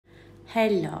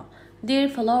Hello, dear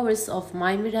followers of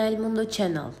my Mirel Mundo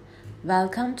channel.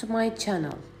 Welcome to my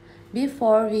channel.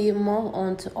 Before we move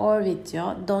on to our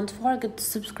video, don't forget to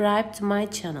subscribe to my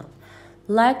channel.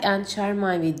 Like and share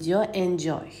my video.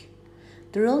 Enjoy.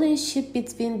 The relationship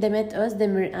between Demet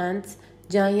Özdemir and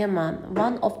Can Yaman,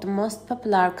 one of the most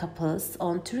popular couples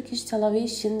on Turkish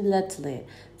television lately,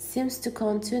 seems to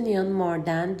continue more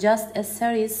than just a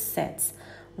series set.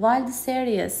 While the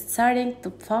series starring the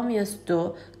famous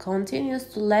duo continues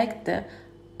to lag the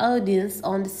audience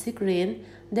on the screen,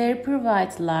 their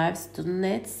private lives do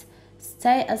not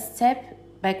stay a step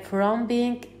back from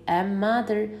being a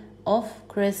matter of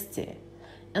curiosity.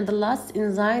 In the last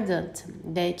incident,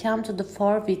 they came to the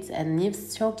fore with a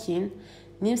shocking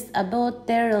news about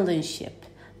their relationship.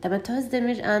 Demet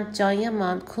Özdemir and Can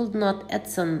Yaman could not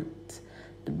attend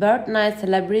the birthday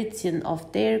celebration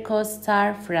of their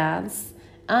co-star France,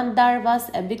 and there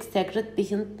was a big secret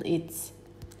behind it.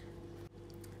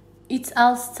 It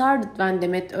all started when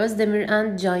Demet Özdemir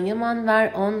and Can Yaman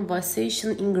were on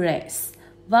vacation in Greece.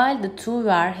 While the two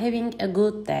were having a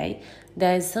good day,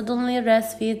 they suddenly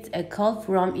received a call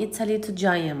from Italy to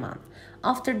Can Yaman.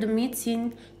 After the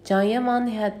meeting, Can Yaman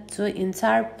had to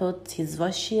interpret his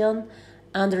vacation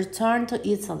and return to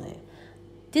Italy.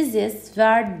 This is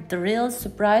where the real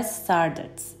surprise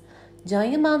started.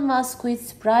 Can Yaman was quite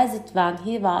surprised when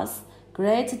he was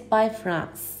greeted by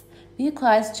France,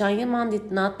 because Can Yaman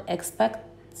did not expect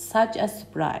such a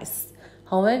surprise.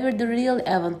 However, the real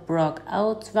event broke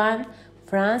out when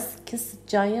France kissed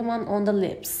Can Yaman on the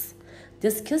lips.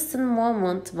 This kissing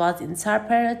moment was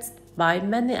interpreted by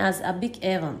many as a big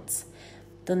event.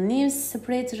 The news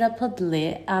spread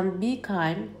rapidly and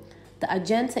became the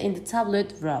agenda in the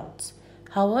tabloid world.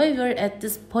 However, at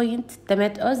this point,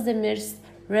 Demet Özdemir's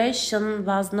reaction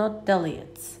was not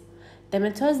delayed.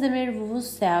 Demet Özdemir, who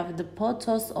saved the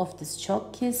photos of this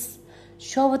shock kiss,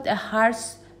 showed a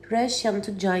harsh reaction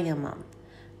to Can Yaman.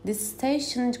 This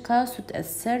station caused a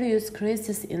serious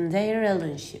crisis in their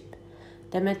relationship.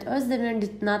 Demet Özdemir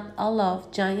did not allow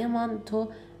Can Yaman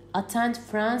to attend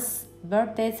France's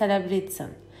birthday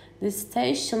celebration. This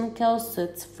station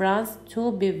caused France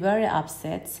to be very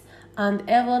upset and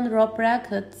even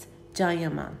reproached Can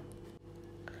Yaman.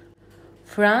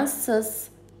 France's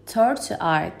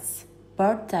 38th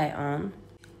birthday on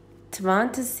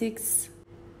 26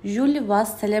 July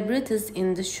was celebrated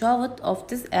in the shadow of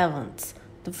this event.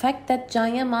 The fact that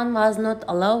Can Yaman was not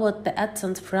allowed to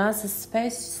attend France's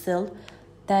special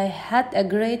day had a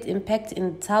great impact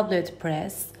in the tabloid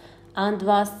press and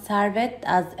was served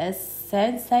as a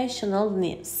sensational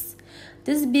news.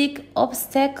 This big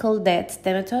obstacle that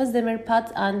Demet Özdemir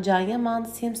put on Can Yaman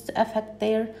seems to affect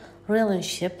their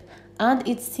relationship, and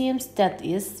it seems that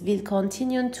it will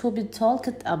continue to be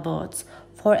talked about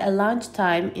for a long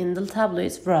time in the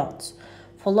tabloid world.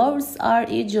 Followers are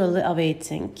eagerly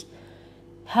awaiting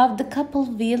how the couple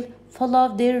will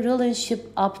follow their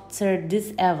relationship after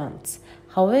this event.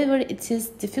 However, it is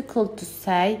difficult to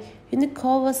say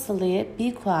universally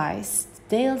because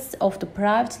details of the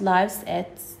private lives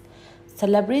at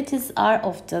celebrities are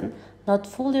often not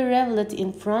fully revealed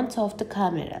in front of the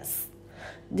cameras.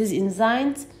 This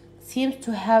incident seems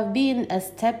to have been a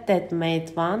step that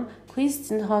made one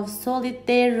question how solid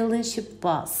their relationship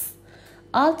was.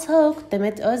 Although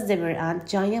Demet Özdemir and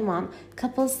Can Yaman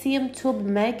couple seem to be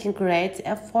making great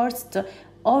efforts to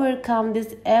overcome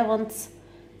this event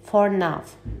for now,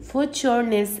 future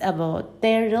news about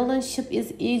their relationship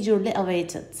is eagerly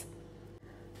awaited.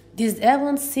 This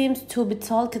event seems to be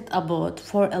talked about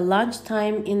for a long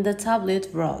time in the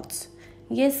tabloid world.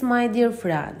 Yes, my dear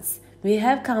friends, we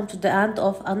have come to the end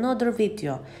of another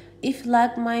video. If you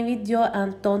like my video,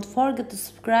 and don't forget to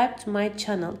subscribe to my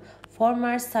channel for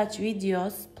more such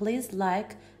videos, please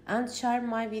like and share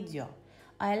my video.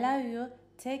 I love you.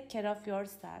 Take care of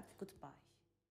yourself. Goodbye.